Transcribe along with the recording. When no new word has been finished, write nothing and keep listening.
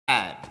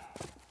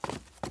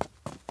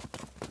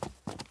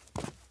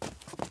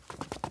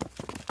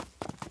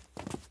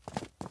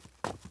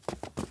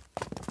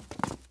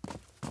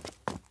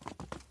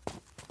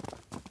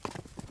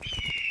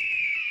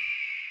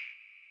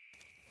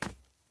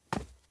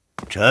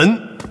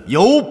臣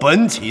有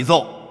本启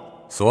奏。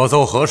所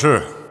奏何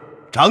事？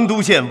长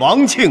都县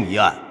王庆一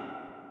案。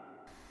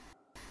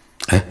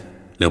哎，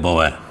刘伯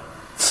温，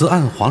此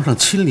案皇上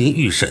亲临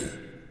御审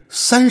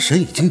，3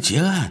审已经结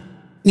案，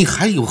你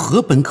还有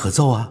何本可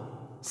奏啊？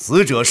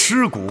死者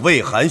尸骨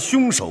未寒，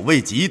凶手未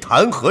及，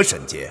谈何审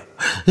结？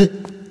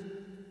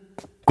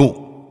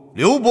故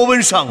刘伯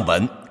温上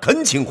本，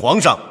恳请皇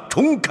上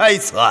重开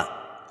此案。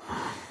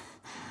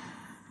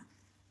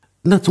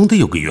那总得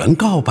有个原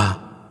告吧？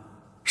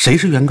谁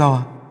是原告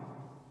啊？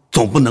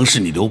总不能是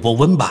你刘伯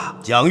温吧？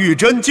蒋玉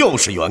珍就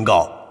是原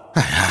告。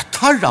哎呀，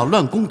他扰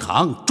乱公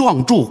堂，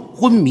撞柱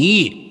昏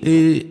迷。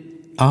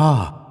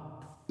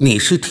你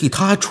是替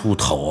他出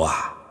头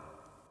啊？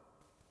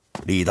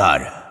李大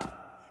人，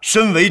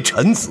身为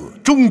臣子，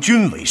忠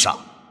君为上。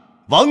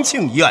王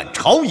庆一案，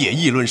朝野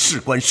议论事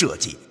关社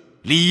稷，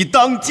理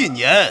当进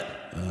言。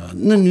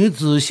那女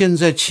子现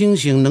在清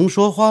醒，能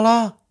说话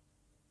了？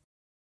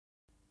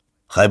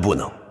还不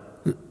能。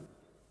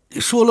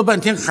说了半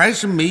天还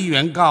是没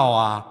原告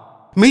啊？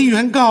没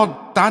原告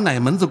打哪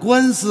门子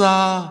官司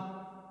啊？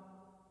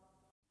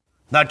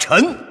那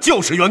臣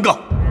就是原告。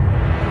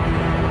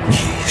你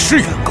是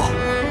原告？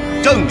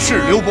正是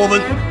刘伯温。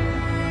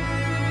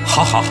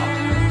好，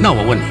那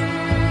我问你，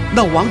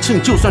那王庆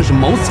就算是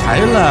谋财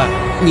了，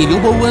你刘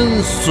伯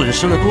温损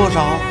失了多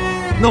少？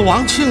那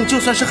王庆就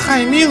算是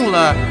害命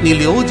了，你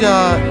刘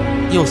家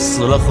又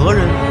死了何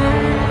人？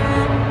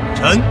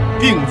臣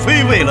并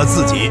非为了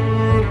自己。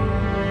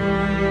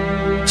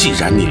既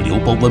然你刘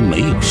伯温没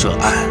有涉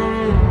案，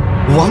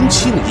王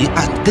庆一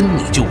案跟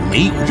你就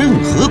没有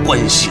任何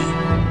关系，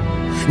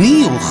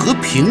你有何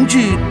凭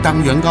据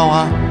当原告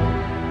啊？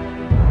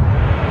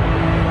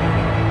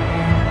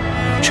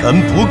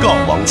臣不告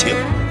王庆，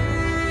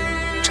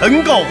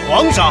臣告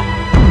皇上。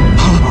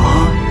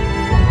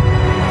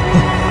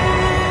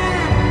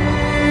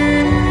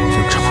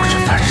这不是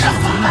犯上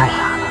了吗？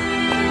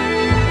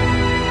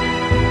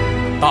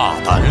大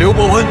胆刘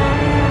伯温，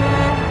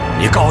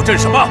你告朕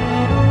什么？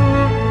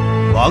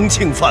王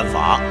庆犯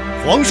法，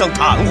皇上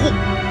袒护。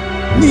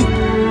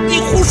你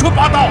胡说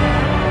八道！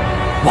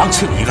王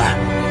庆一案，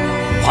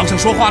皇上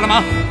说话了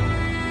吗？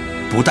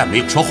不但没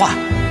有说话，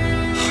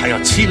还要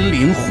亲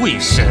临会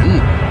审，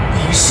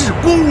以示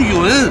公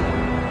允。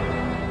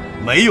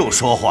没有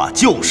说话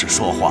就是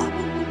说话，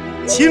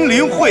亲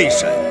临会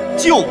审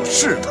就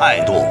是态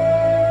度。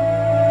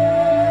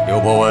刘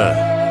伯温，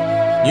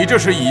你这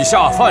是以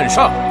下犯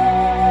上，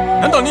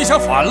难道你想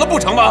反了不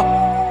成吗？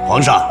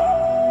皇上，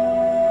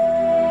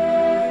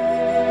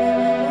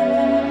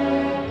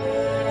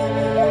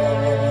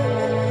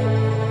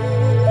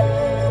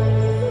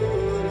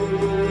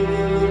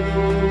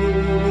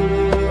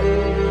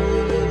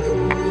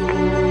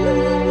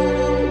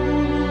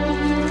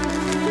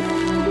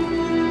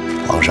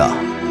皇上，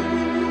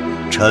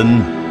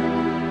臣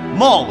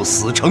冒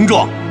死呈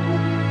状，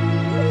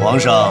皇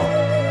上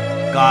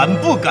敢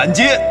不敢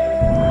接？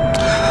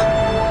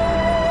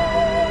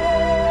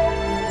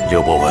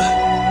刘伯温，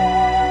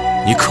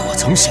你可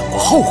曾想过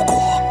后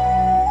果？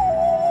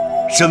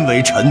身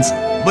为臣子，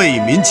为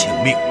民请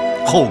命，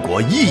后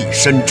果一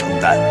身承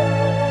担。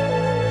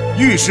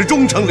御史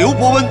中丞刘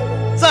伯温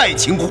再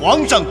请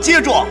皇上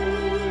接状。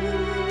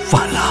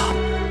反了，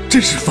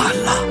真是反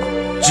了！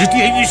直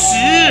殿御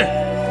史，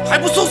还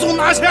不速速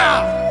拿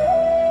下！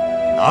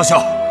拿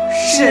下！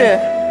是。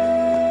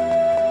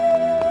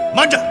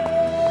慢着！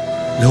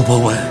刘伯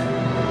温，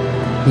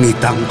你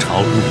当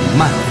朝辱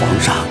慢皇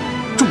上，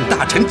众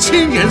大臣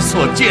亲眼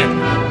所见，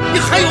你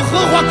还有何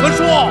话可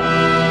说？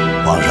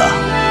皇上，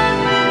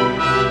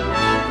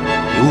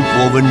刘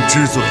伯温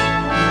知罪，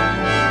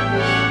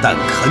但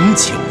恳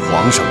请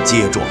皇上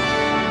接状。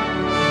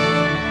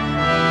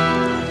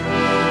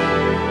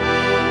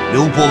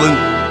刘伯温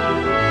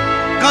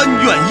甘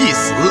愿一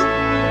死，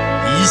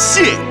以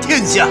谢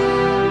天下。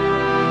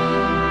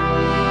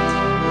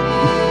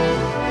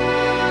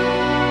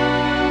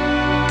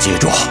接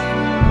状。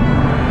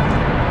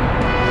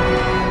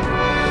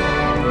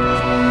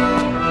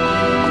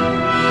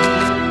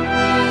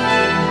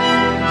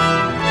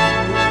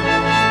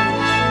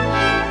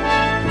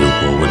刘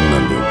伯温呐，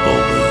刘伯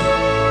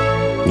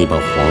温，你把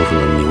皇上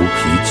的牛脾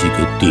气给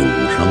顶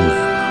上来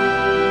了，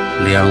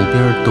两边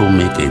都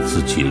没给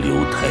自己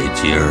留台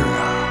阶儿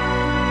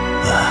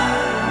啊！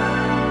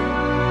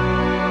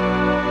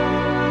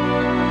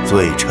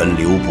罪臣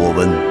刘伯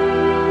温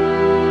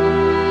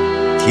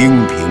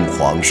听凭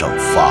皇上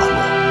发落，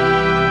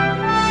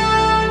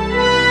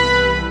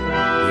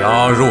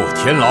押入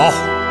天牢。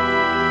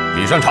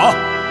李善长，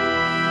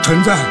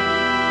臣在。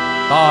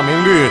大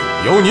明律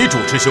由你主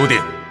持修订，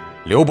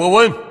刘伯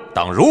温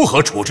当如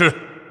何处置？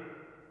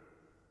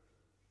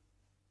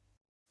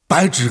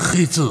白纸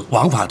黑字，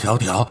王法条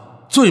条，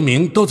罪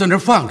名都在那儿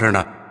放着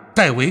呢，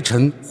待微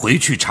臣回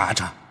去查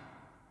查。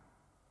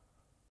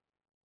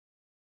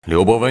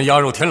刘伯温押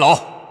入天牢，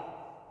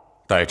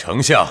待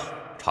丞相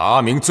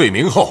查明罪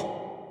名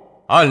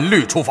后，按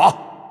律处罚。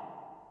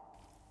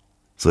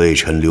罪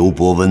臣刘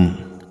伯温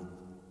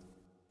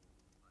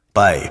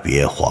拜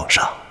别皇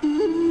上。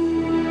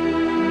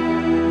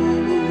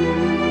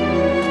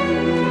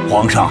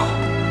皇上，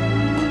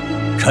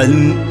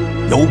臣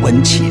有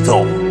本启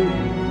奏。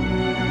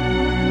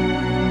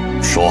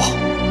说。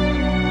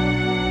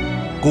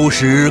古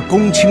时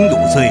公卿有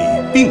罪，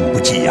并不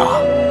羁押，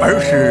而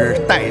是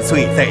戴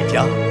罪在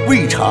家，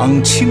未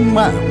尝轻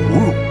慢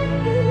侮辱。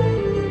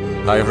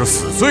那要是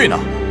死罪呢？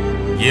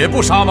也不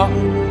杀吗？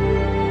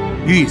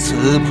遇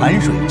此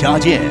盘水加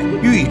鉴，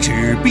欲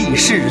指避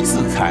世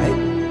自裁，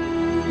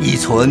以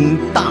存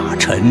大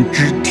臣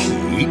之体。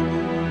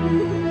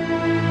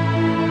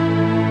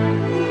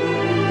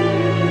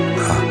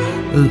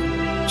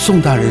宋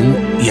大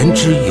人言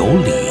之有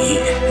理。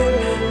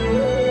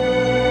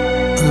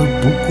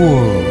不过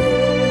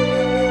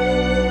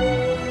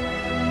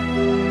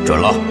准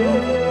了，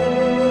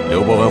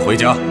刘伯温回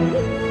家，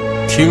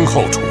听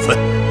候处分。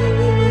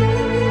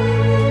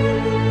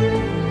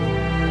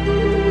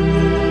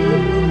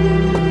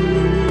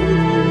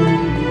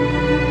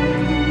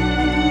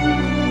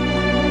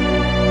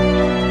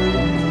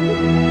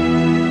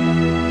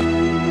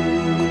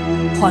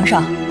皇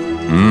上，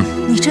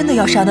你真的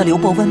要杀那刘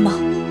伯温吗？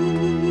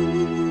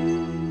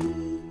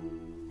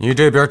你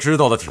这边知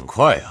道的挺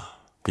快呀，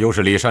又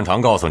是李善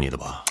长告诉你的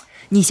吧？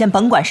你先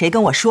甭管谁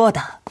跟我说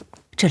的，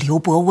这刘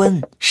伯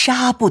温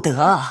杀不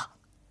得。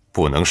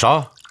不能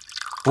杀，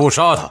不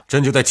杀他，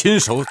朕就得亲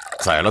手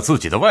宰了自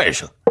己的外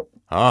甥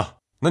啊！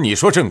那你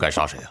说朕该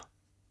杀谁啊？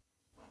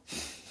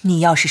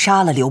你要是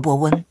杀了刘伯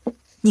温，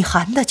你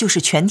寒的就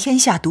是全天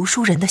下读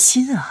书人的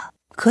心啊！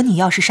可你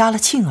要是杀了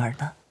庆儿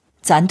呢？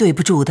咱对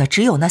不住的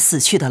只有那死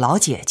去的老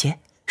姐姐，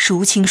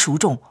孰轻孰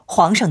重，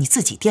皇上你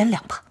自己掂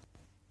量吧。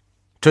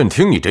朕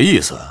听你这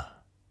意思，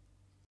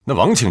那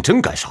王庆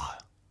真该杀呀？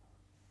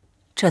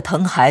这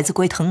疼孩子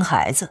归疼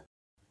孩子，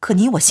可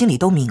你我心里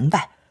都明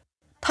白，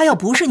他要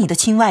不是你的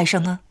亲外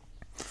甥啊。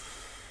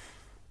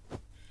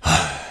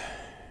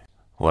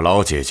我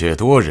老姐姐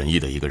多仁义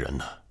的一个人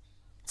呢，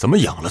怎么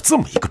养了这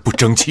么一个不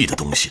争气的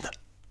东西呢？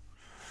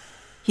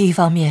一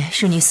方面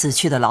是你死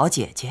去的老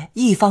姐姐，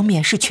一方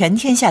面是全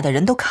天下的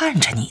人都看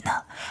着你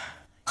呢。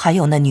还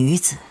有那女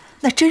子，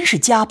那真是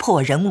家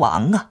破人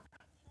亡啊！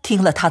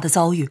听了她的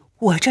遭遇，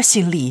我这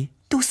心里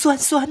都酸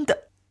酸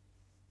的。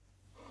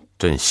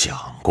朕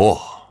想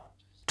过，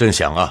朕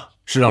想啊，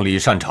是让李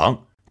善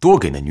长多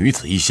给那女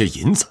子一些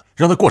银子，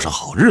让她过上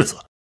好日子。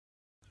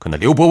可那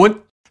刘伯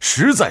温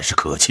实在是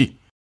可气，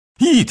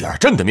一点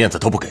朕的面子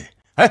都不给。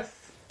哎，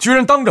居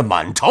然当着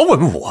满朝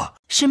文武啊！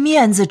是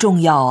面子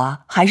重要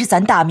啊，还是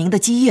咱大明的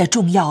基业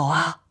重要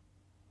啊？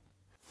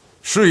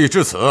事已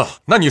至此，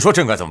那你说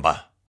朕该怎么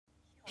办？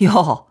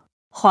哟，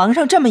皇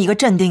上这么一个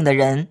镇定的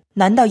人，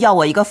难道要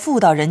我一个妇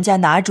道人家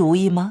拿主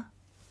意吗？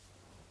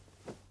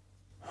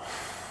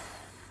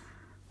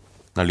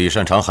那李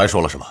善长还说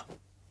了什么？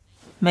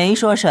没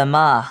说什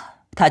么，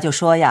他就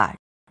说呀，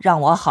让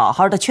我好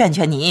好的劝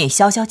劝你，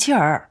消消气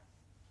儿。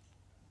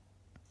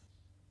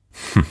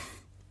哼，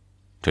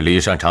这李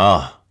善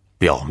长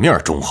表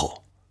面忠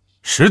厚，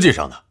实际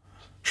上呢，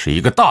是一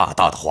个大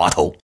大的滑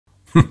头。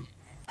哼！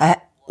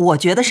哎，我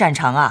觉得善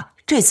长啊，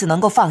这次能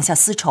够放下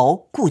私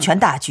仇，顾全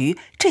大局，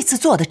这次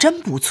做的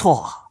真不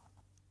错。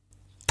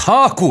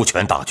他顾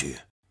全大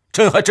局，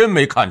朕还真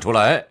没看出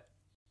来。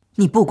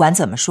你不管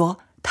怎么说，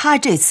他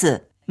这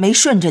次没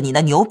顺着你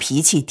那牛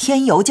脾气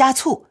添油加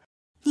醋。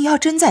你要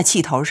真在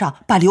气头上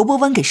把刘伯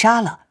温给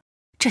杀了，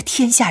这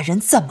天下人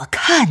怎么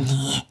看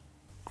你？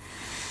朱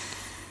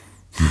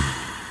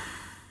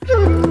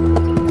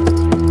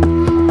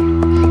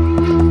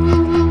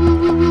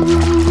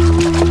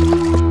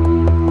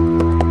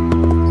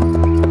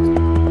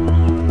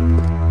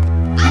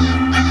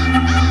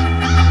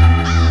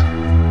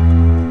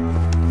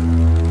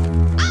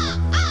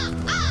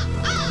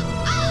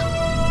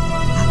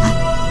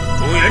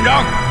元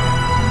璋，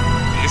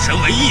你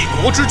身为一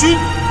国之君，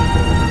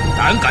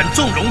胆敢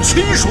纵容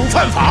亲属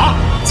犯法，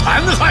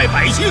残害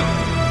百姓，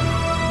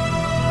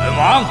本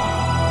王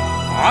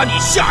把你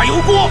下油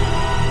锅，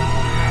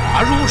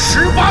打入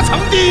18层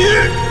地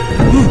狱！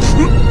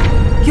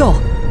哟，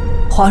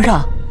皇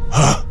上，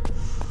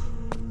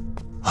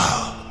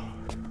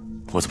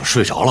我怎么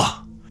睡着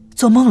了？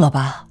做梦了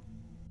吧？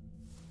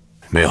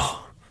没有。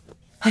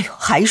哎呦，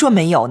还说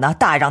没有呢，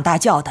大嚷大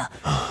叫的。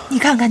你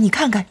看看，你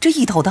看看，这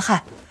一头的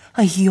汗。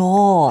哎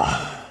呦！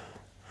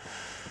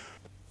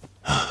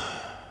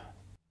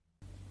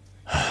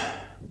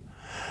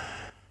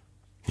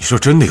你说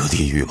真的有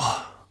地狱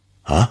吗？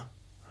啊？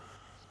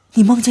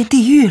你梦见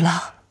地狱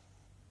了？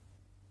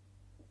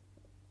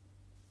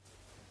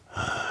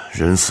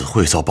人死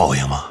会遭报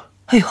应吗？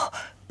哎呦，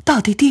到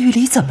底地狱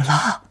里怎么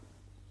了？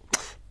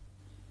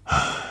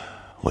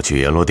我去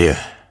阎罗殿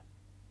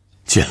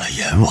见了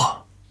阎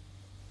王。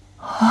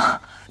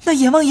啊，那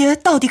阎王爷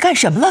到底干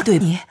什么了？对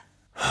你？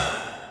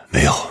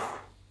没有，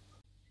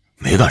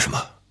没干什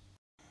么。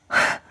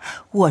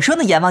我说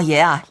那阎王爷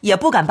啊，也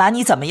不敢把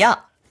你怎么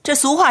样。这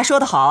俗话说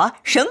得好啊，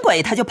神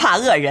鬼他就怕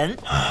恶人。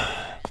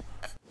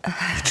你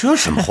这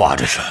什么话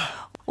这是？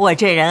我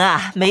这人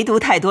啊，没读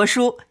太多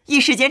书，一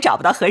时间找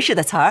不到合适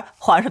的词儿，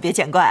皇上别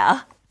见怪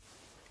啊。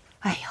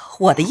哎呀，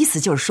我的意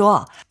思就是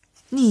说，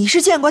你是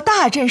见过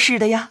大阵势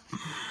的呀，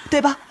对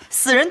吧？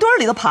死人堆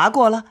里都爬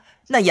过了。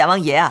那阎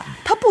王爷啊，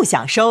他不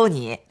想收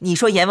你。你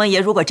说阎王爷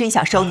如果真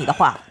想收你的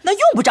话，那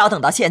用不着等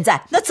到现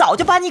在，那早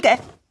就把你给……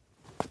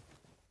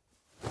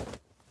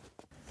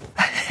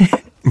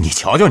你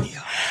瞧瞧你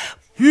啊，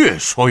越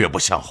说越不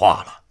像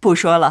话了。不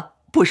说了，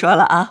不说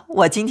了啊！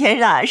我今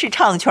天啊是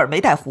唱曲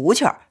没带胡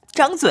曲，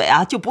张嘴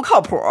啊就不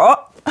靠谱。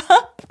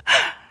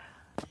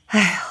哎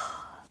呀，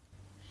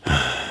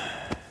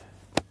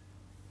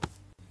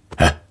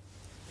哎，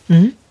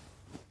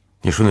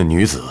你说那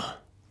女子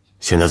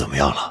现在怎么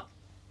样了？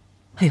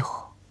哎呦，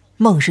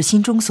梦是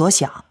心中所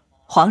想，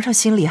皇上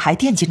心里还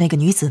惦记那个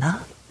女子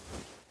呢。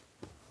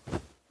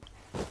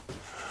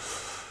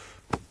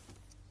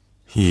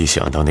一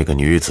想到那个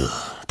女子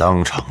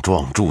当场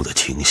撞柱的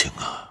情形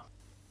啊，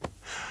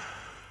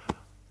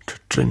这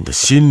朕的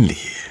心里，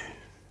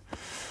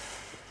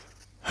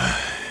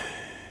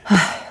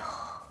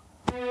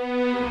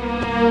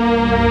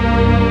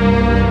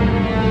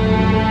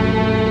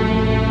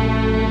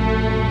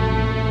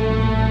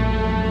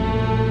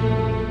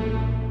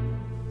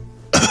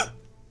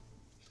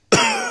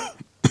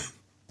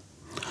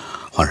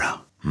皇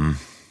上，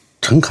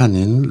臣看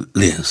您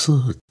脸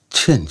色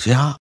欠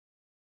佳。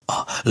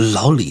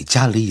老李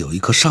家里有一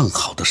棵上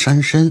好的山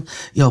参，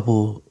要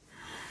不？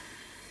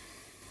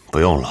不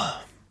用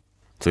了。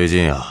最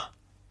近啊，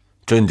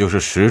朕就是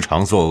时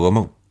常做噩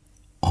梦。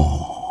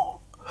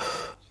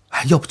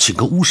要不请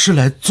个巫师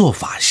来做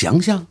法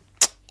想想？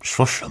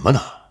说什么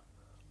呢？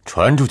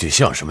传出去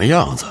像什么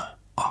样子？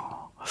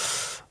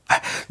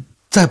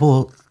再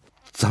不，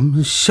咱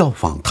们效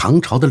仿唐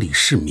朝的李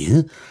世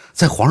民，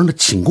在皇上的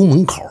寝宫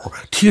门口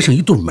贴上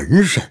一对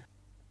门神。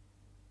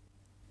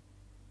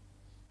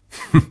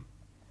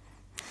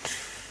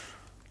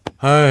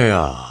哎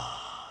呀，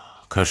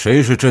可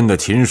谁是朕的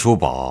秦叔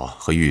宝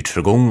和尉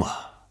迟恭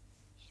啊？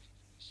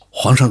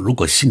皇上如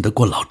果信得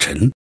过老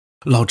臣，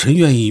老臣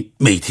愿意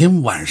每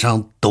天晚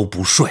上都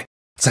不睡，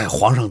在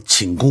皇上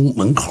寝宫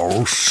门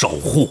口守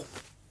护。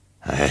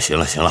哎，行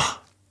了行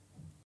了，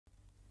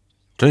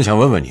真想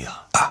问问你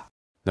啊，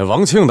那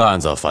王庆的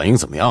案子反应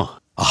怎么样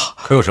啊？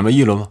可有什么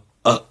议论吗？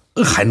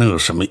还能有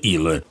什么议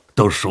论？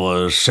都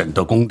说审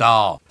得公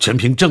道，全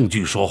凭证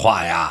据说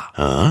话呀。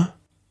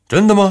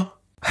真的吗？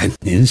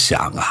您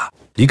想啊，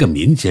一个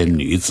民间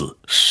女子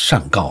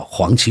上告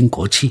皇亲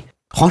国戚，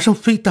皇上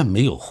非但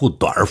没有护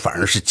短，反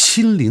而是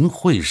亲临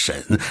会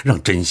审，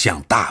让真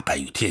相大白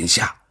于天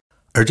下。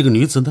而这个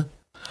女子呢，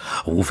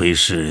无非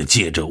是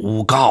借着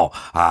诬告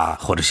啊，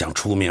或者想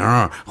出名，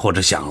或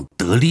者想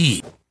得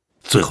利，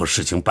最后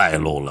事情败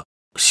露了，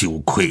羞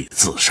愧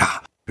自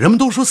杀。人们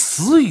都说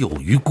死有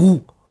余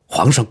辜，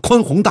皇上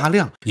宽宏大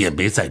量，也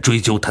没再追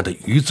究她的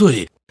余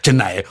罪，真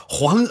乃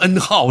皇恩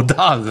浩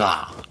荡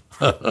啊！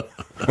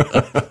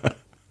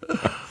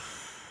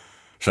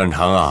擅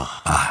长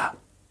啊，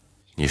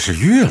你是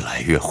越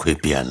来越会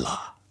编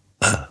了。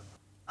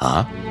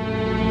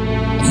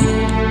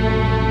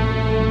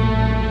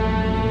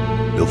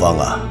刘芳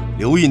啊，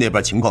刘毅那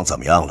边情况怎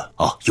么样了？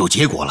有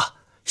结果了。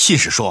信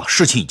使说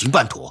事情已经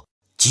办妥，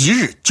即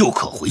日就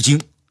可回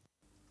京。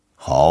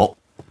好，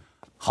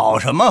好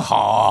什么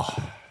好？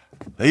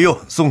哎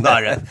呦，宋大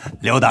人，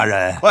刘大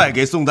人，快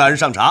给宋大人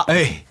上茶。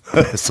哎，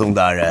宋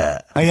大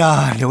人，哎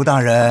呀，刘大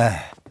人，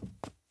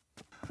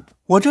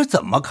我这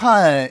怎么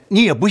看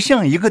你也不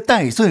像一个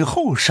戴罪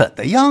候审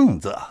的样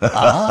子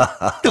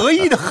啊，得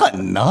意的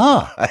很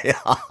呢。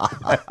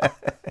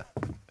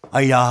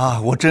哎呀，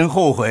我真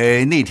后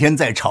悔那天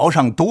在朝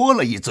上多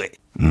了一嘴。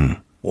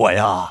我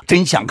呀，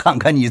真想看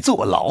看你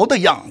坐牢的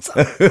样子。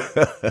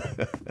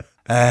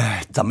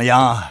哎，怎么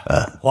样？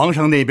皇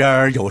上那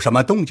边有什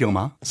么动静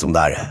吗？宋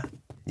大人，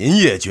您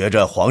也觉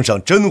着皇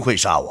上真会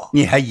杀我？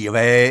你还以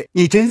为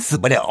你真死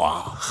不了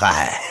啊？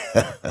嗨，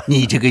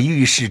你这个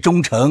御史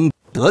中丞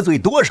得罪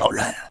多少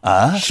人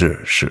啊？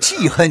是，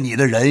记恨你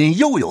的人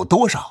又有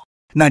多少？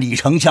那李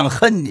丞相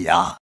恨你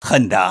啊，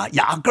恨得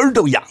牙根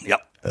都痒痒。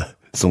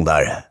宋大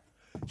人，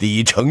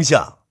李丞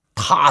相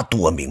他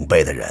多明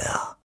白的人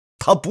啊，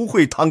他不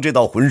会趟这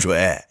道浑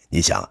水。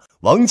你想，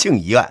王庆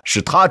一案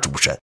是他主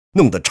审，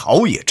弄得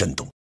朝野震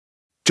动。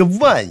这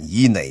万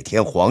一哪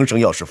天皇上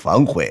要是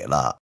反悔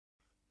了，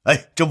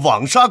这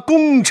枉杀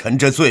功臣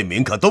这罪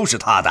名可都是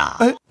他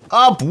的。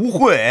他不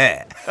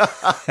会。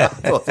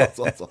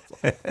坐。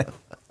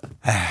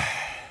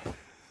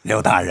刘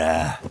大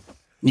人，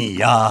你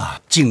呀，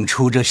竟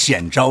出这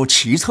险招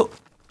奇策。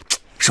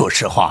说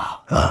实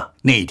话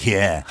那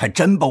天还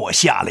真把我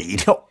吓了一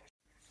跳。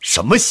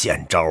什么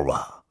险招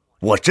啊？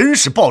我真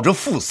是抱着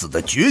赴死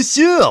的决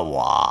心啊！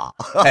我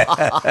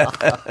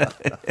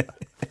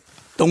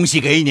东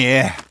西给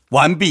你，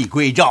完璧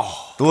归赵。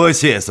多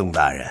谢宋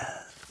大人。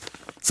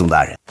宋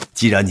大人，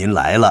既然您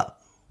来了，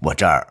我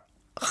这儿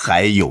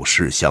还有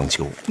事相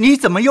求。你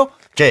怎么又……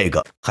这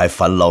个还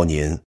烦劳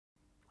您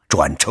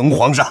转呈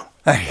皇上。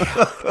哎呀，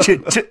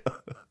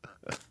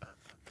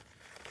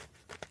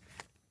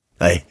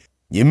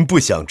您不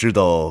想知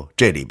道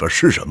这里边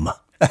是什么？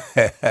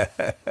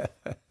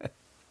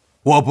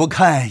我不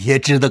看也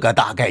知道个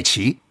大概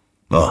齐。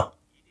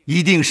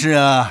一定是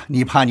啊，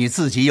你怕你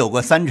自己有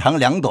个三长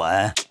两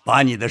短，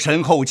把你的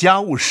身后家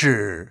务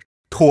事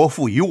托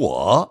付于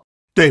我，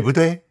对不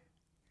对？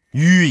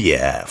于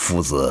也，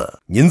夫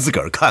子，您自个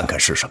儿看看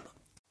是什么？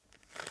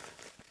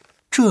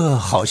这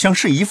好像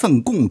是一份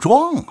供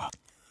状啊。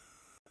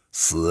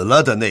死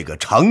了的那个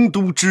长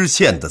都知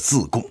县的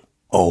自供。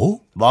哦，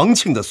王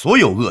庆的所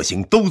有恶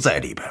行都在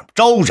里边，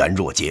昭然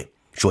若揭。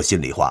说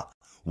心里话，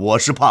我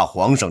是怕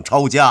皇上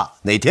抄家，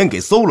哪天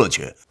给搜了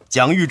去，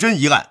蒋玉珍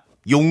一案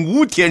永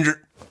无天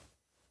日。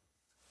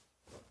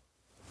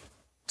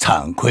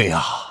惭愧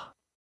啊，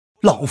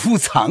老夫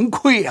惭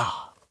愧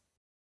啊！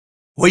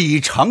我以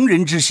常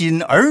人之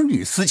心，儿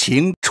女私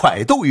情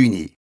揣度于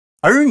你，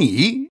而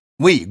你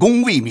为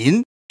公为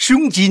民，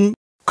胸襟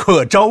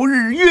可昭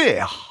日月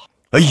啊！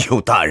哎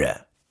呦，大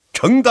人，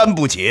承担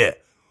不起。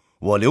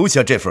我留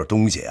下这份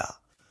东西啊，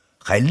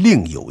还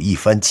另有一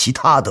番其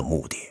他的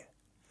目的。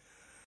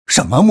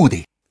什么目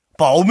的？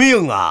保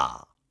命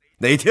啊！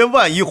哪天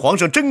万一皇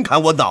上真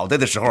砍我脑袋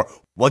的时候，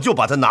我就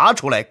把它拿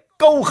出来，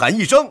高喊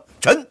一声：“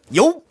臣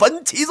有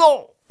本启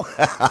奏。”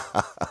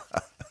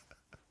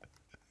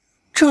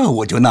这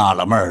我就纳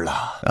了闷了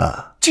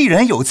啊！既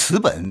然有此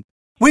本，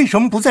为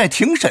什么不在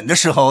庭审的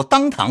时候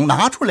当堂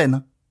拿出来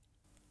呢？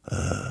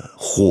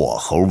火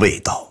候未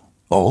到。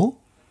哦，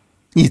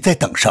你在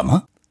等什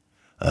么？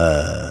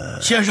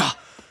先生，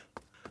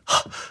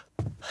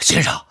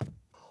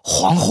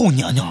皇后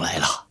娘娘来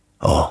了。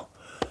哦，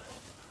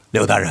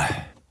刘大人，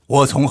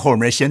我从后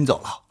面先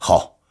走了。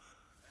好。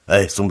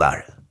哎，宋大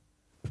人，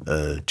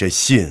这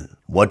信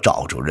我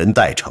找着人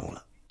带成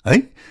了。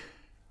哎，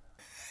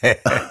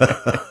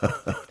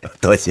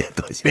多谢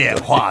多谢，变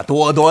化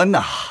多端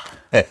呐。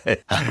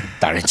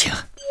大人请。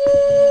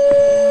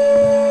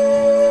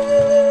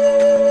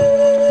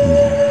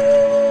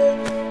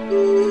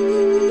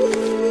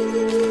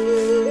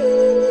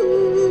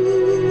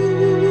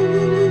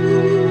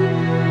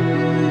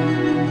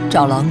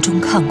找郎中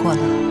看过了？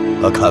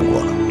看过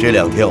了，这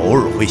2天偶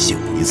尔会醒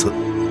一次。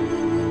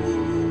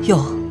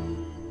哟，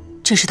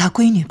这是他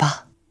闺女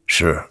吧？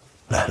是，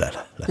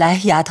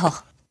来，丫头。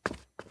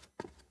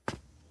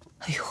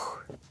哎呦，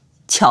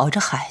瞧这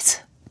孩子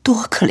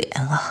多可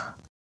怜啊！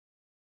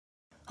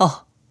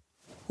哦，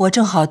我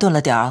正好炖了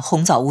点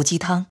红枣乌鸡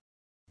汤，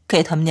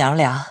给他们娘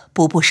俩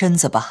补补身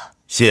子吧。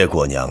谢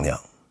过娘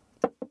娘。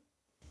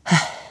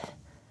哎，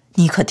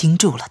你可盯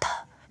住了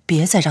他，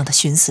别再让他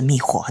寻死觅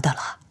活的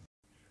了。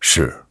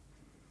是。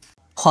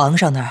皇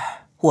上那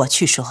儿我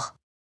去说，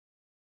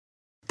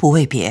不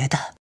为别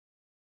的，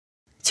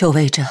就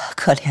为这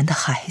可怜的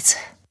孩子。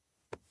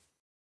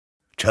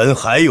臣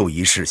还有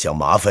一事想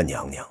麻烦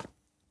娘娘。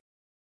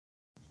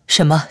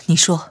什么？你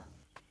说。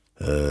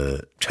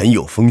臣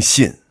有封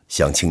信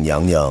想请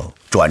娘娘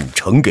转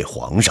呈给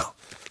皇上。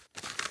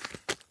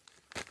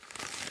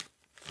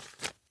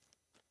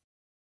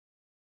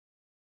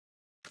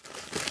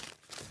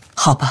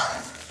好吧。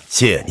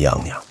谢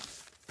娘娘。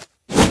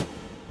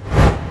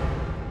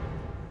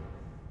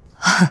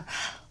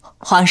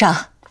皇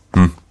上，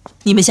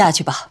你们下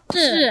去吧。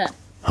是。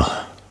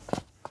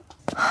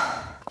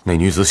那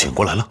女子醒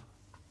过来了？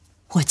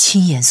我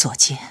亲眼所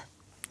见。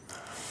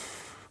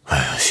哎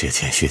呀，谢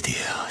天谢地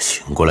啊，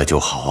醒过来就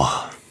好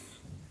啊。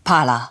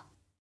怕了？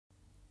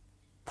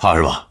怕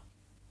是吧？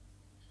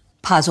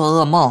怕做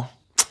噩梦？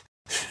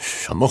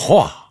什么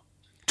话？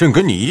朕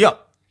跟你一样，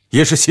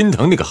也是心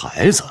疼那个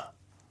孩子。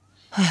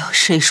哎呦，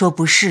谁说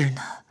不是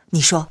呢？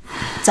你说，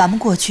咱们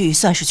过去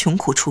算是穷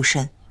苦出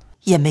身，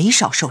也没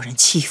少受人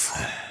欺负。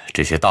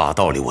这些大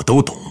道理我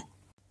都懂。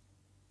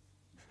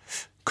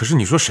可是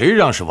你说谁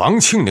让是王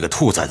庆那个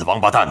兔崽子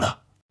王八蛋呢？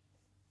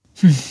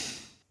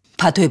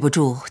怕对不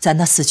住咱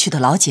那死去的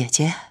老姐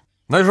姐。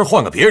那要是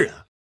换个别人，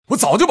我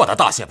早就把他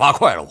大卸八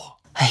块了。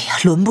我。哎呀，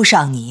轮不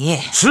上你。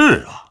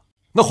是啊，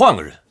那换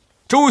个人，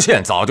州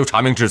县早就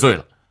查明治罪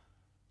了。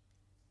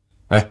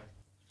哎，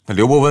那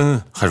刘伯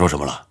温还说什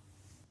么了？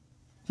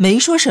没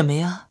说什么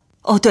呀。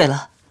哦，对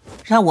了，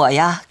让我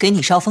呀给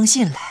你捎封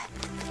信来。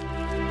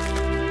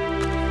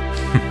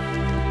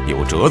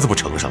有折子不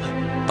呈上来，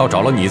倒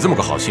找了你这么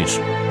个好信使。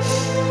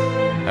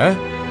哎，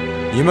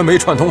你们没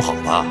串通好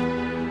吧？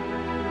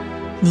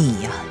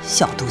你呀，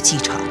小肚鸡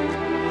肠，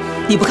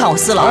你不看我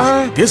撕了？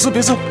哎，别撕，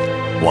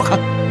我看，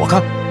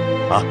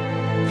啊。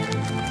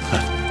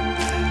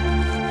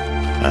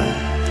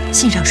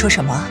信上说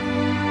什么？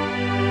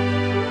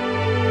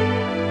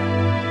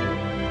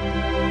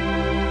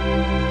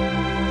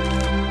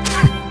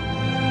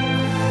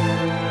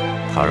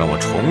他让我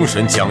重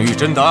审蒋玉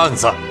珍的案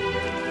子。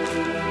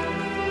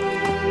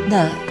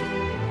那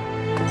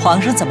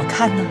皇上怎么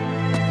看呢？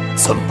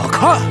怎么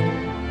看？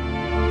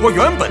我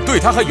原本对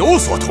他还有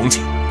所同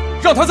情，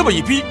让他这么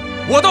一逼，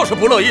我倒是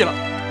不乐意了。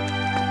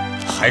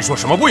还说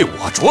什么为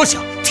我着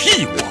想，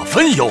替我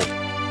分忧。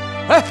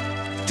哎，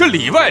这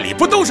里外里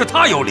不都是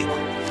他有理吗？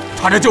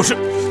他这就是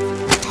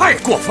太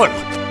过分了。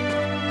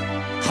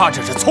他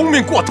这是聪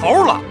明过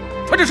头了，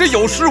他这是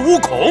有恃无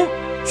恐，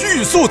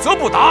欲速则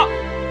不达。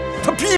他逼